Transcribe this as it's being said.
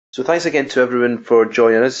So thanks again to everyone for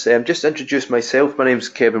joining us. Just to introduce myself, my name's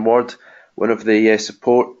Kevin Ward, one of the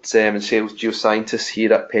support and sales geoscientists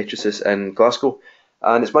here at Petrosys in Glasgow.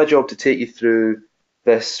 And it's my job to take you through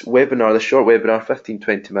this webinar, this short webinar,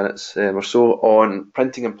 15-20 minutes or so, on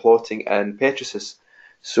printing and plotting in Petrosys.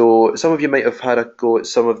 So some of you might have had a go at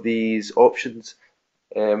some of these options.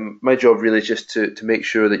 My job really is just to make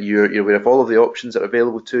sure that you're aware of all of the options that are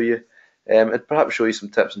available to you, and perhaps show you some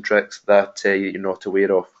tips and tricks that you're not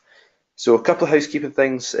aware of. So a couple of housekeeping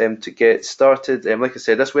things to get started. Like I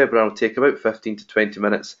said, this webinar will take about 15 to 20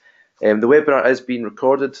 minutes. The webinar is being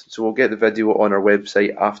recorded, so we'll get the video on our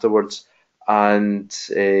website afterwards. And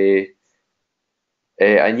yeah,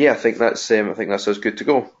 I think that's us good to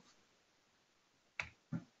go.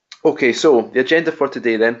 Okay, so the agenda for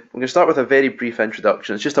today then, I'm going to start with a very brief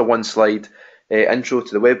introduction. It's just a one-slide intro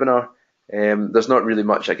to the webinar. There's not really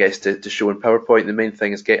much, I guess, to show in PowerPoint. The main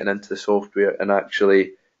thing is getting into the software and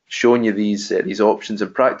actually showing you these options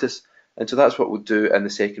in practice. And so that's what we'll do in the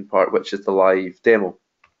second part, which is the live demo.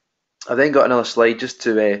 I've then got another slide just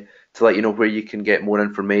to let you know where you can get more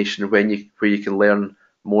information, where you can learn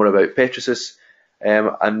more about Petrosys.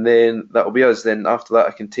 And then that'll be us. Then after that,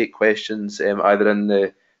 I can take questions either in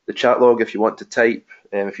the chat log if you want to type,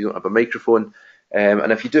 if you don't have a microphone.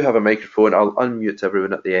 And if you do have a microphone, I'll unmute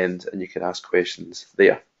everyone at the end and you can ask questions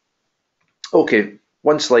there. Okay,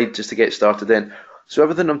 one slide just to get started then. So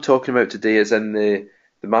everything I'm talking about today is in the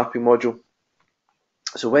mapping module.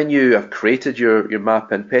 So when you have created your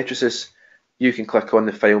map in Petrosys, you can click on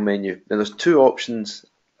the file menu. Now there's two options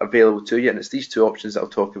available to you, and it's these two options that I'll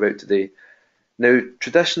talk about today. Now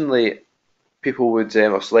traditionally, people would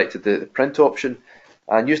have selected the print option,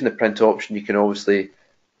 and using the print option you can obviously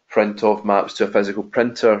print off maps to a physical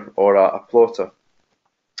printer or a plotter.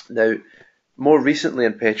 Now more recently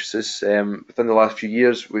in Petrosys, within the last few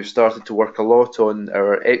years, we've started to work a lot on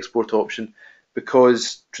our export option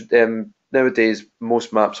because nowadays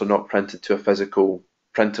most maps are not printed to a physical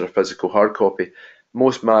printer or physical hard copy.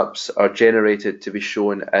 Most maps are generated to be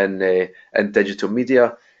shown in digital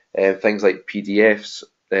media, things like PDFs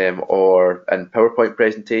or in PowerPoint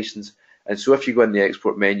presentations. And so if you go in the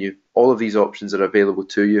export menu, all of these options are available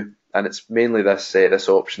to you, and it's mainly this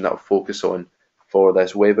option that I'll focus on for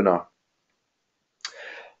this webinar.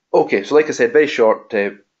 Okay, so like I said, very short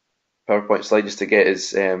PowerPoint slide just to get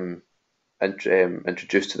us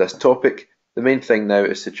introduced to this topic. The main thing now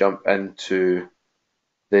is to jump into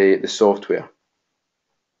the software.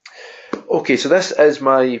 Okay, so this is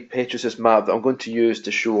my Petrosys map that I'm going to use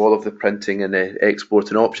to show all of the printing and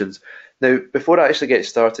exporting options. Now, before I actually get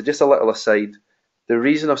started, just a little aside. The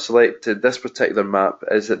reason I've selected this particular map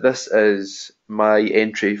is that this is my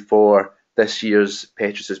entry for this year's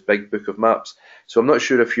Petrosys Big Book of Maps. So I'm not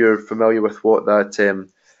sure if you're familiar with what that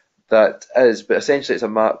is, but essentially it's a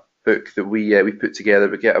map book that we put together.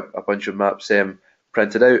 We get a bunch of maps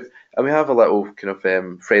printed out, and we have a little kind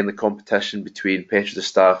of friendly competition between Petrosys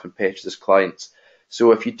staff and Petrosys clients.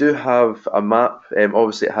 So if you do have a map,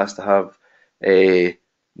 obviously it has to have a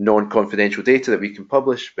non-confidential data that we can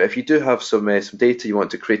publish. But if you do have some data, you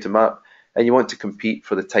want to create a map and you want to compete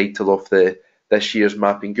for the title of this year's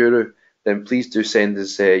mapping guru, then please do send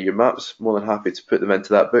us your maps. More than happy to put them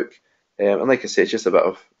into that book. And like I say, it's just a bit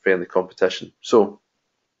of friendly competition. So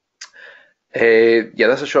yeah,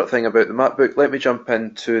 that's a short thing about the map book. Let me jump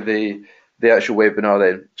into the actual webinar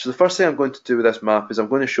then. So the first thing I'm going to do with this map is I'm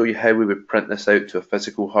going to show you how we would print this out to a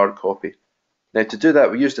physical hard copy. Now to do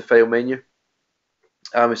that, we use the file menu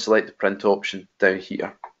and we select the print option down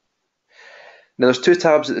here. Now there's two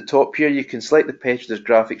tabs at the top here. You can select the Petrosys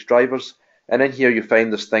graphics drivers, and in here you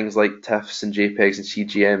find there's things like TIFFs and JPEGs and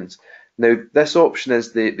CGMs. Now this option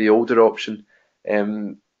is the older option.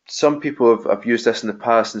 Some people have used this in the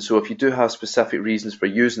past, and so if you do have specific reasons for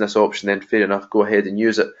using this option, then fair enough, go ahead and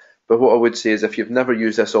use it. But what I would say is if you've never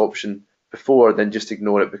used this option before, then just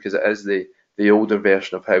ignore it, because it is the older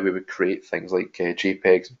version of how we would create things like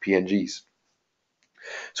JPEGs and PNGs.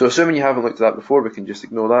 So assuming you haven't looked at that before, we can just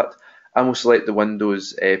ignore that, and we'll select the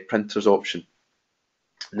Windows printers option.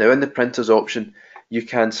 Now in the printers option, you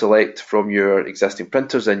can select from your existing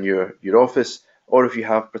printers in your office, or if you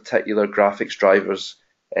have particular graphics drivers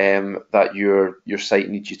that your site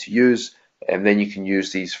needs you to use, then you can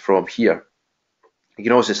use these from here. You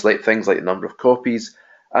can also select things like the number of copies,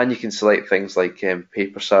 and you can select things like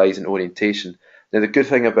paper size and orientation. Now the good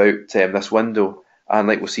thing about this window, and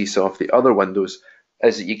like we'll see some of the other windows,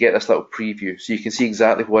 is that you get this little preview, so you can see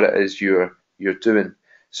exactly what it is you're doing.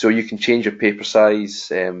 So you can change your paper size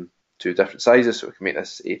to different sizes, so we can make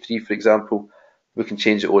this A3 for example. We can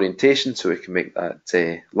change the orientation, so we can make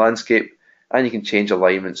that landscape, and you can change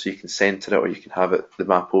alignment, so you can center it or you can have it the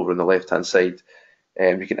map over on the left hand side.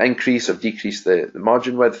 You can increase or decrease the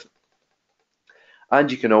margin width,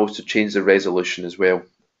 and you can also change the resolution as well.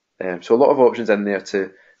 So a lot of options in there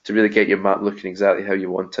to really get your map looking exactly how you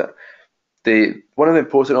want it. One of the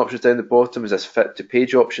important options down the bottom is this fit to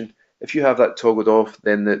page option. If you have that toggled off,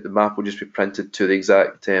 then the map will just be printed to the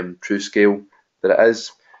exact true scale that it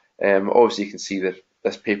is. Obviously, you can see that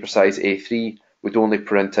this paper size A3 would only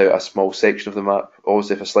print out a small section of the map.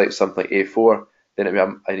 Obviously, if I select something like A4, then it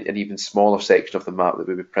would be an even smaller section of the map that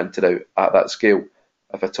would be printed out at that scale.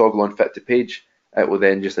 If I toggle on fit to page, it will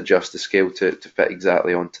then just adjust the scale to fit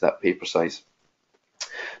exactly onto that paper size.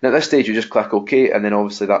 Now at this stage you just click OK, and then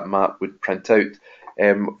obviously that map would print out.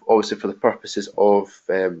 Obviously for the purposes of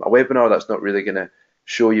a webinar, that's not really going to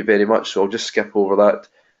show you very much, so I'll just skip over that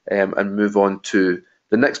and move on to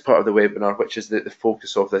the next part of the webinar, which is the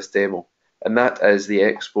focus of this demo, and that is the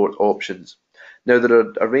export options. Now there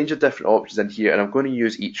are a range of different options in here, and I'm going to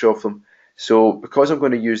use each of them. So because I'm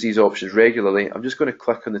going to use these options regularly, I'm just going to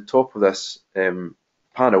click on the top of this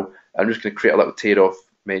panel. I'm just going to create a little tear-off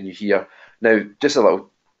menu here. Now, just a little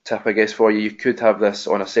tip, I guess, for you. You could have this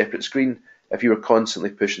on a separate screen. If you were constantly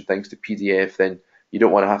pushing things to PDF, then you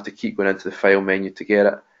don't want to have to keep going into the file menu to get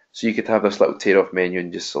it. So you could have this little tear-off menu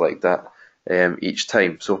and just select that each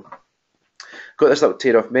time. So got this little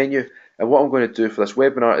tear-off menu, and what I'm going to do for this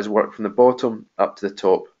webinar is work from the bottom up to the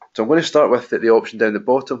top. So I'm going to start with the option down the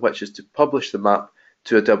bottom, which is to publish the map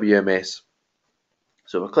to a WMS.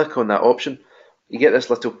 So if I click on that option, you get this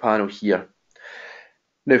little panel here.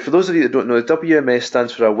 Now, for those of you that don't know, the WMS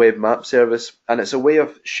stands for a web map service, and it's a way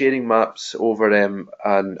of sharing maps over an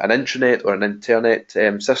intranet or an internet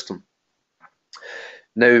system.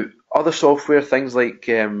 Now, other software, things like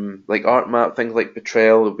ArtMap, things like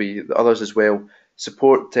Petrel, there'll be others as well,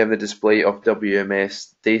 support the display of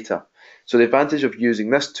WMS data. So the advantage of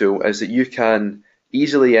using this tool is that you can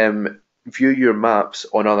easily view your maps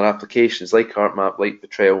on other applications like ArtMap, like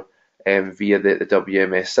Petrel, via the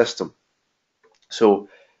WMS system. So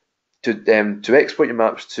to export your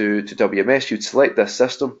maps to WMS, you'd select this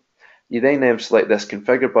system. You then select this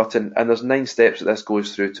configure button, and there's 9 steps that this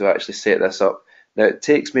goes through to actually set this up. Now it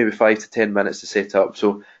takes maybe 5 to 10 minutes to set up,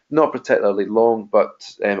 so not particularly long, but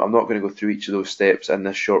I'm not going to go through each of those steps in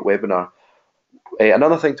this short webinar.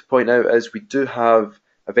 Another thing to point out is we do have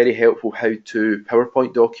a very helpful how-to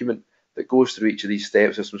PowerPoint document that goes through each of these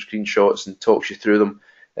steps with some screenshots and talks you through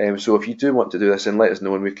them. So if you do want to do this, then let us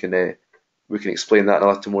know and we can explain that in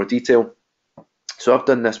a little more detail. So I've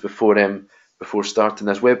done this before starting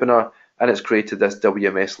this webinar, and it's created this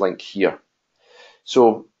WMS link here.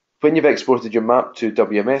 So when you've exported your map to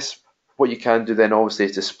WMS, what you can do then obviously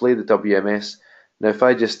is display the WMS. Now if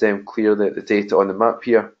I just clear the data on the map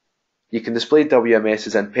here, you can display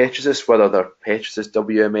WMSs in Petrosys, whether they're Petrosys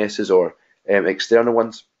WMSs or external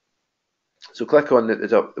ones. So click on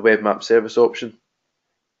the Web Map Service option.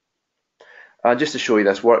 And just to show you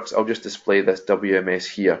this works, I'll just display this WMS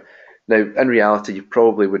here. Now, in reality, you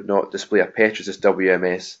probably would not display a Petrosys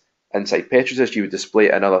WMS inside Petrosys. You would display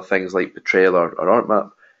it in other things like Petrel or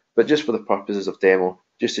ArtMap. But just for the purposes of demo,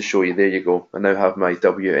 just to show you, there you go. I now have my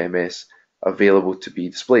WMS available to be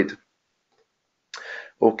displayed.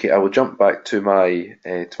 Okay, I will jump back to my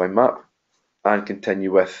map and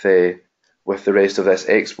continue with the rest of this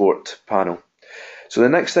export panel. So the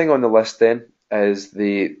next thing on the list then is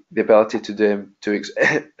the ability to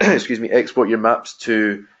excuse me, export your maps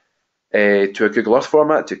to a Google Earth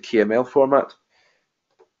format, to KML format.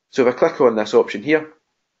 So if I click on this option here,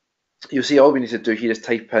 you'll see all we need to do here is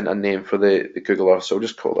type in a name for the Google Earth. So I'll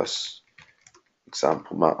just call this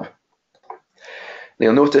example map. Now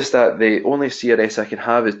you'll notice that the only CRS I can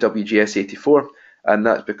have is WGS84, and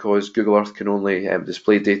that's because Google Earth can only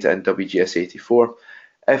display data in WGS84.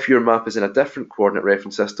 If your map is in a different coordinate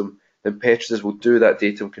reference system, then Petrosys will do that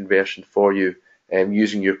datum conversion for you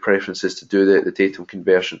using your preferences to do the datum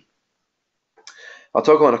conversion. I'll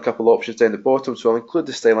toggle on a couple of options down the bottom, so I'll include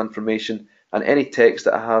the style information and any text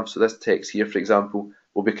that I have. So this text here, for example,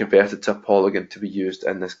 will be converted to a polygon to be used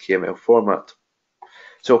in this KML format.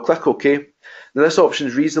 So I'll click OK. Now this option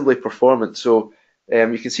is reasonably performant, so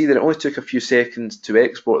you can see that it only took a few seconds to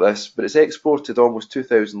export this, but it's exported almost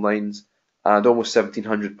 2,000 lines and almost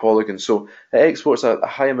 1,700 polygons. So it exports a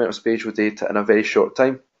high amount of spatial data in a very short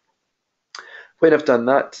time. When I've done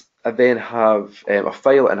that, I then have a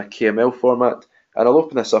file in a KML format, and I'll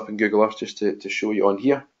open this up in Google Earth just to show you on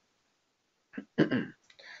here.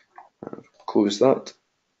 Close that.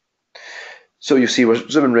 So you see we're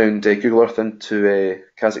zooming around Google Earth into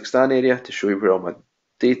Kazakhstan area to show you where all my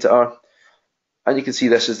data are. And you can see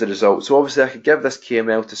this is the result. So obviously I could give this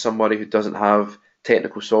KML to somebody who doesn't have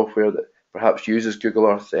technical software that perhaps uses Google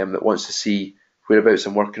Earth, that wants to see whereabouts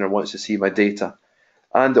I'm working or wants to see my data.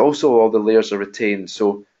 And also all the layers are retained.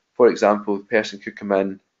 So for example, the person could come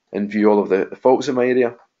in and view all of the faults in my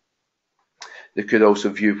area. They could also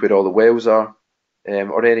view where all the wells are,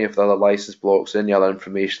 or any of the other license blocks, any other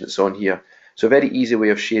information that's on here. So a very easy way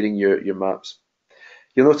of sharing your maps.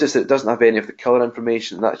 You'll notice that it doesn't have any of the colour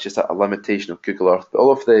information, and that's just a limitation of Google Earth. But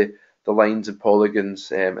all of the lines and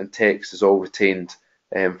polygons and text is all retained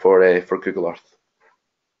for Google Earth.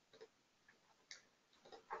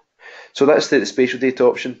 So that's the spatial data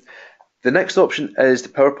option. The next option is the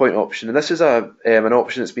PowerPoint option, and this is an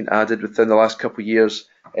option that's been added within the last couple of years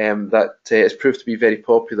that has proved to be very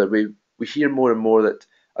popular. We hear more and more that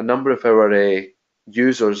a number of our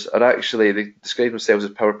users are actually, they describe themselves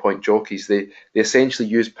as PowerPoint jockeys. They essentially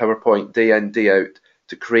use PowerPoint day in, day out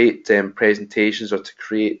to create presentations or to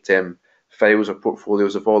create files or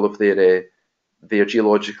portfolios of all of their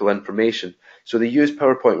geological information. So they use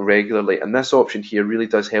PowerPoint regularly, and this option here really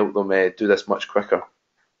does help them do this much quicker.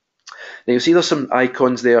 Now you'll see there's some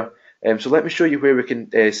icons there, so let me show you where we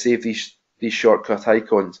can save these shortcut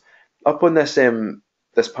icons. Up on this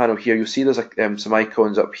this panel here, you'll see there's some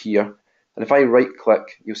icons up here, and if I right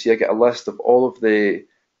click, you'll see I get a list of all of the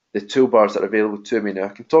toolbars that are available to me. Now I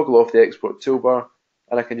can toggle off the export toolbar,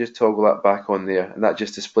 and I can just toggle that back on there, and that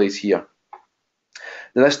just displays here.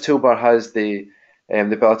 Now this toolbar has the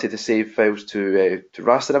ability to save files to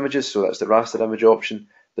raster images, so that's the raster image option.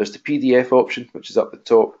 There's the PDF option, which is up the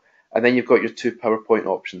top, and then you've got your two PowerPoint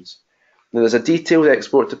options. Now there's a detailed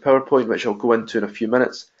export to PowerPoint, which I'll go into in a few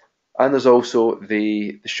minutes, and there's also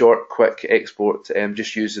the short, quick export,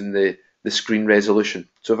 just using the screen resolution.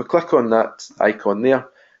 So if I click on that icon there,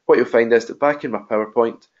 what you'll find is that back in my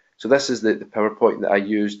PowerPoint, so this is the PowerPoint that I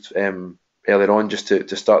used earlier on just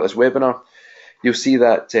to start this webinar, you'll see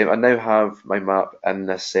that I now have my map in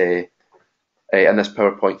this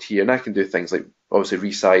PowerPoint here, and I can do things like obviously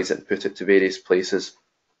resize it and put it to various places.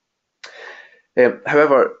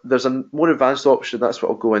 However, there's a more advanced option, that's what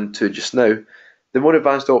I'll go into just now. The more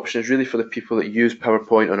advanced option is really for the people that use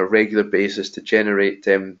PowerPoint on a regular basis to generate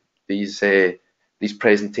these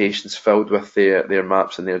presentations filled with their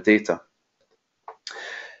maps and their data.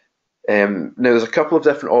 Now there's a couple of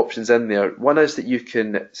different options in there. One is that you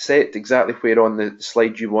can set exactly where on the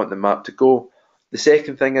slide you want the map to go. The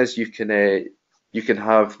second thing is you can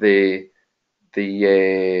have a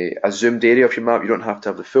zoomed area of your map. You don't have to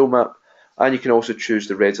have the full map, and you can also choose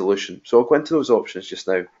the resolution. So I'll go into those options just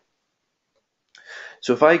now.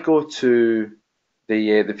 So if I go to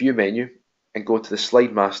the view menu and go to the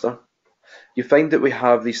slide master, you find that we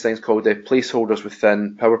have these things called placeholders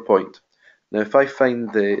within PowerPoint. Now if I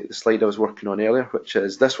find the slide I was working on earlier, which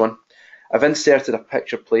is this one, I've inserted a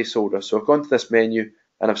picture placeholder. So I've gone to this menu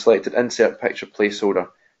and I've selected insert picture placeholder,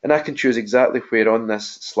 and I can choose exactly where on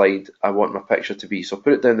this slide I want my picture to be. So I'll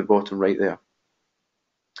put it down the bottom right there.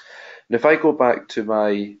 And if I go back to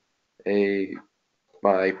my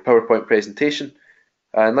PowerPoint presentation,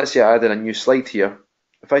 and let's say I add in a new slide here,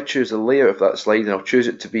 if I choose the layout of that slide, and I'll choose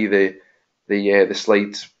it to be the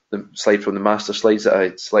slide from the master slides that I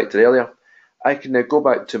had selected earlier, I can now go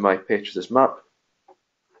back to my Petrosys map,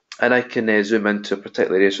 and I can zoom into a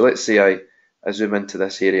particular area. So let's say I zoom into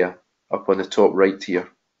this area up on the top right here.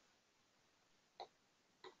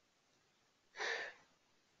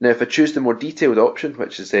 Now if I choose the more detailed option,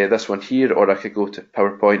 which is this one here, or I could go to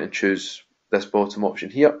PowerPoint and choose this bottom option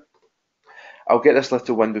here, I'll get this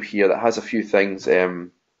little window here that has a few things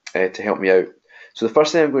to help me out. So the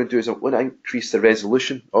first thing I'm going to do is I'm going to increase the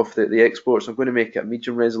resolution of the export. So I'm going to make it a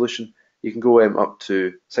medium resolution. You can go up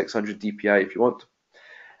to 600 dpi if you want.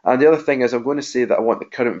 And the other thing is I'm going to say that I want the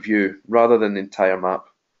current view rather than the entire map.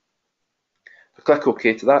 If I click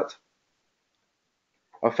OK to that,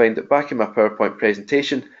 I'll find that back in my PowerPoint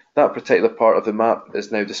presentation, that particular part of the map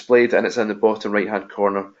is now displayed, and it's in the bottom right hand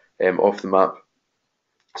corner of the map.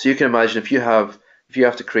 So you can imagine if you have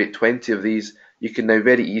to create 20 of these, you can now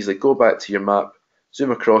very easily go back to your map,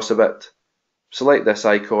 zoom across a bit, select this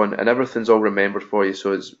icon, and everything's all remembered for you.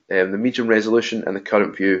 So it's the medium resolution and the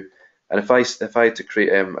current view. And if I had to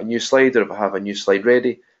create a new slide, or if I have a new slide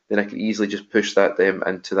ready, then I can easily just push that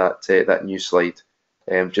into that new slide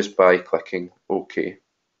just by clicking OK.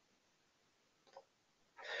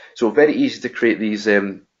 So very easy to create these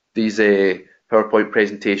PowerPoint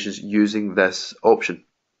presentations using this option.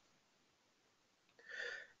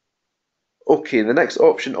 Okay, the next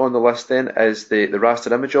option on the list then is the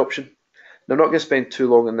raster image option. Now I'm not going to spend too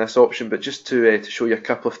long on this option, but just to show you a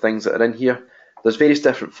couple of things that are in here. There's various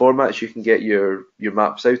different formats you can get your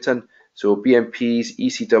maps out in. So BMPs,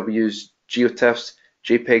 ECWs, GeoTIFFs,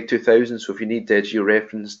 JPEG 2000. So if you need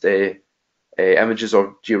georeferenced images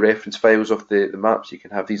or georeference files of the maps, you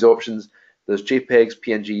can have these options. There's JPEGs,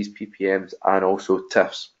 PNGs, PPMs, and also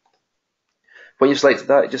TIFFs. When you select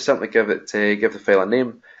that, just simply give the file a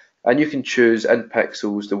name, and you can choose in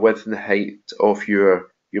pixels the width and the height of your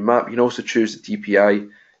map. You can also choose the DPI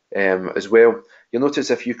as well. You'll notice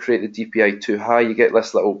if you create the DPI too high, you get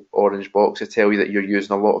this little orange box to tell you that you're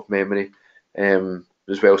using a lot of memory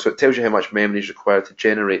as well. So it tells you how much memory is required to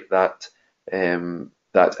generate that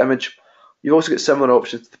image. You've also got similar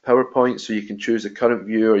options to the PowerPoint, so you can choose the current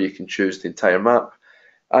view or you can choose the entire map.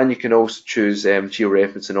 And you can also choose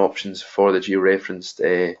georeferencing options for the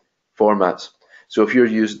georeferenced formats. So if you're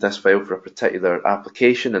using this file for a particular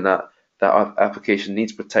application and that application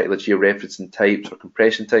needs particular georeferencing types or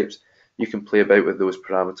compression types, you can play about with those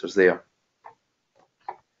parameters there.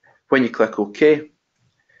 When you click OK,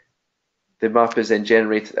 the map is then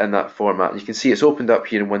generated in that format. You can see it's opened up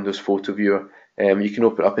here in Windows Photo Viewer. You can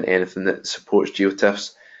open it up in anything that supports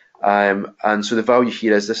GeoTIFFs. And so the value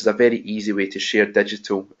here is this is a very easy way to share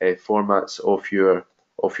digital formats of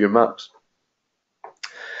your maps.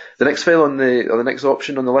 The next file on the next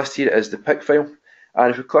option on the list here is the pic file.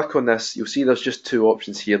 And if we click on this, you'll see there's just two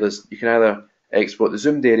options here. You can either export the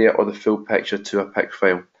zoomed area or the full picture to a pic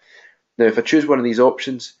file. Now, if I choose one of these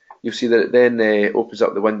options, you'll see that it then opens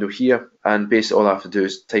up the window here, and basically all I have to do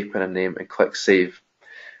is type in a name and click Save.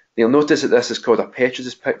 You'll notice that this is called a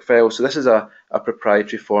Petrosys pic file, so this is a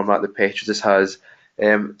proprietary format that Petrosys has.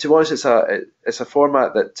 To be honest, it's a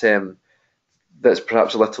format that's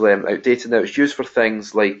perhaps a little outdated now. It's used for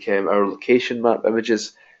things like our location map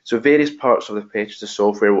images. So various parts of the Petrosys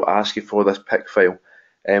software will ask you for this pic file.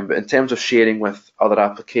 But in terms of sharing with other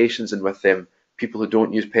applications and with people who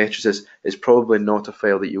don't use Petrosys, it's probably not a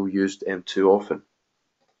file that you'll use too often.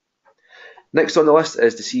 Next on the list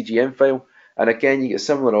is the CGM file. And again, you get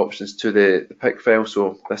similar options to the pic file.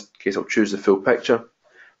 So in this case, I'll choose the full picture.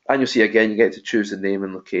 And you'll see again, you get to choose the name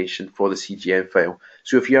and location for the CGM file.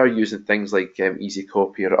 So if you are using things like Easy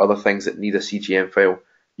Copy or other things that need a CGM file,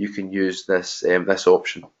 you can use this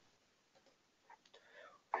option.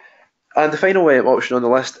 And the final option on the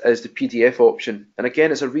list is the PDF option. And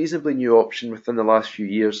again, it's a reasonably new option within the last few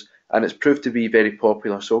years, and it's proved to be very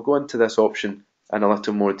popular. So I'll go into this option in a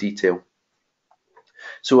little more detail.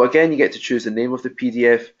 So again, you get to choose the name of the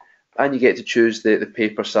PDF, and you get to choose the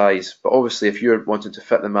paper size. But obviously, if you're wanting to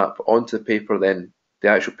fit the map onto the paper, then the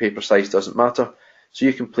actual paper size doesn't matter. So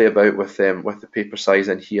you can play about with the paper size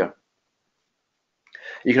in here.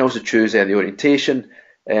 You can also choose the orientation,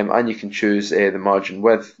 and you can choose the margin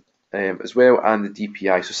width as well, and the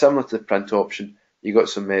DPI. So similar to the print option, you've got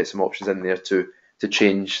some options in there to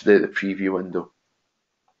change the preview window.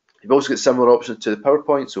 You've also got similar options to the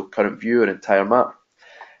PowerPoint, so current view and entire map.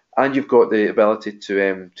 And you've got the ability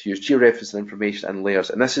to use georeferencing information and layers.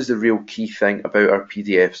 And this is the real key thing about our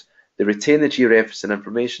PDFs. They retain the georeferencing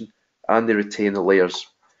information and they retain the layers.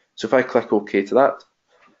 So if I click OK to that,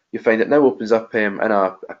 you find it now opens up in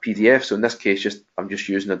a PDF. So in this case, I'm just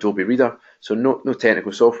using Adobe Reader. So no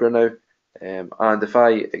technical software now. And if I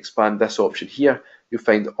expand this option here, you'll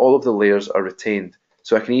find all of the layers are retained.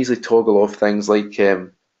 So I can easily toggle off things like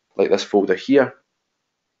this folder here.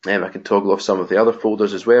 I can toggle off some of the other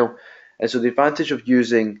folders as well. And so the advantage of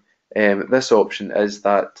using this option is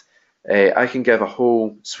that I can give a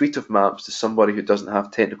whole suite of maps to somebody who doesn't have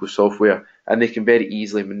technical software, and they can very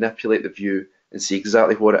easily manipulate the view and see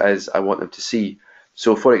exactly what it is I want them to see.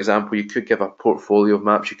 So for example, you could give a portfolio of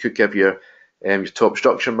maps. You could give your top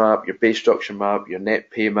structure map, your base structure map, your net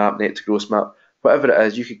pay map, net to gross map, whatever it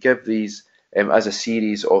is. You could give these as a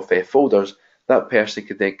series of folders. That person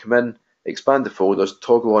could then come in, expand the folders,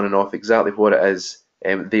 toggle on and off exactly what it is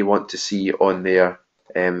they want to see on their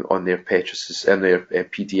Petrosys and their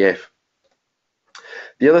PDF.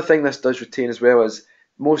 The other thing this does retain as well is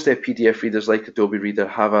most PDF readers like Adobe Reader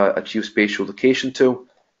have a geospatial location tool.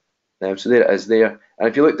 So there it is there. And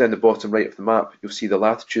if you look down the bottom right of the map, you'll see the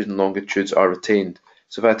latitudes and longitudes are retained.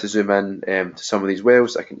 So if I had to zoom in to some of these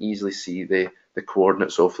wells, I can easily see the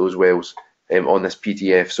coordinates of those wells on this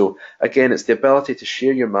PDF. So again, it's the ability to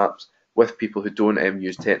share your maps with people who don't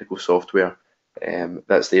use technical software.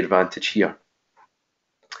 That's the advantage here.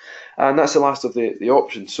 And that's the last of the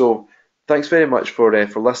options. So thanks very much for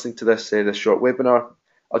listening to this short webinar.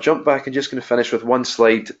 I'll jump back and just going to finish with one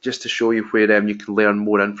slide just to show you where you can learn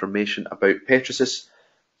more information about Petrosys.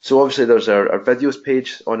 So obviously there's our videos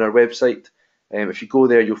page on our website. If you go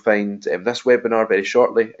there, you'll find this webinar very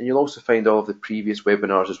shortly, and you'll also find all of the previous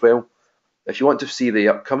webinars as well. If you want to see the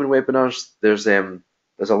upcoming webinars, there's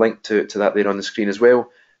a link to that there on the screen as well.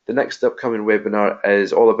 The next upcoming webinar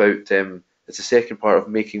is all about, it's the second part of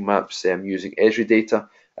making maps using Esri data,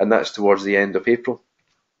 and that's towards the end of April.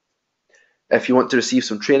 If you want to receive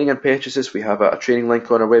some training on Petrosys, we have a training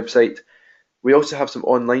link on our website. We also have some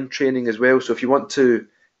online training as well, so if you want to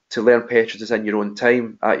learn Petrosys in your own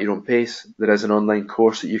time, at your own pace, there is an online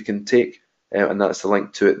course that you can take, and that's the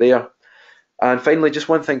link to it there. And finally, just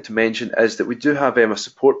one thing to mention is that we do have a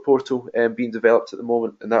support portal being developed at the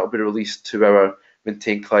moment, and that will be released to our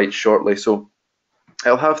maintained clients shortly. So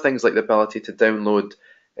it'll have things like the ability to download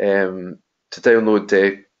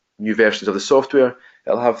new versions of the software.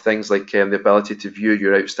 It'll have things like the ability to view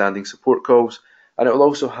your outstanding support calls, and it will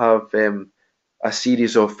also have a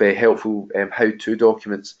series of helpful how-to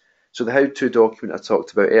documents. So the how-to document I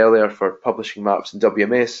talked about earlier for publishing maps in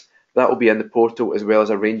WMS, that will be in the portal, as well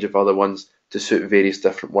as a range of other ones to suit various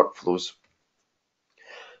different workflows.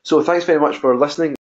 So thanks very much for listening.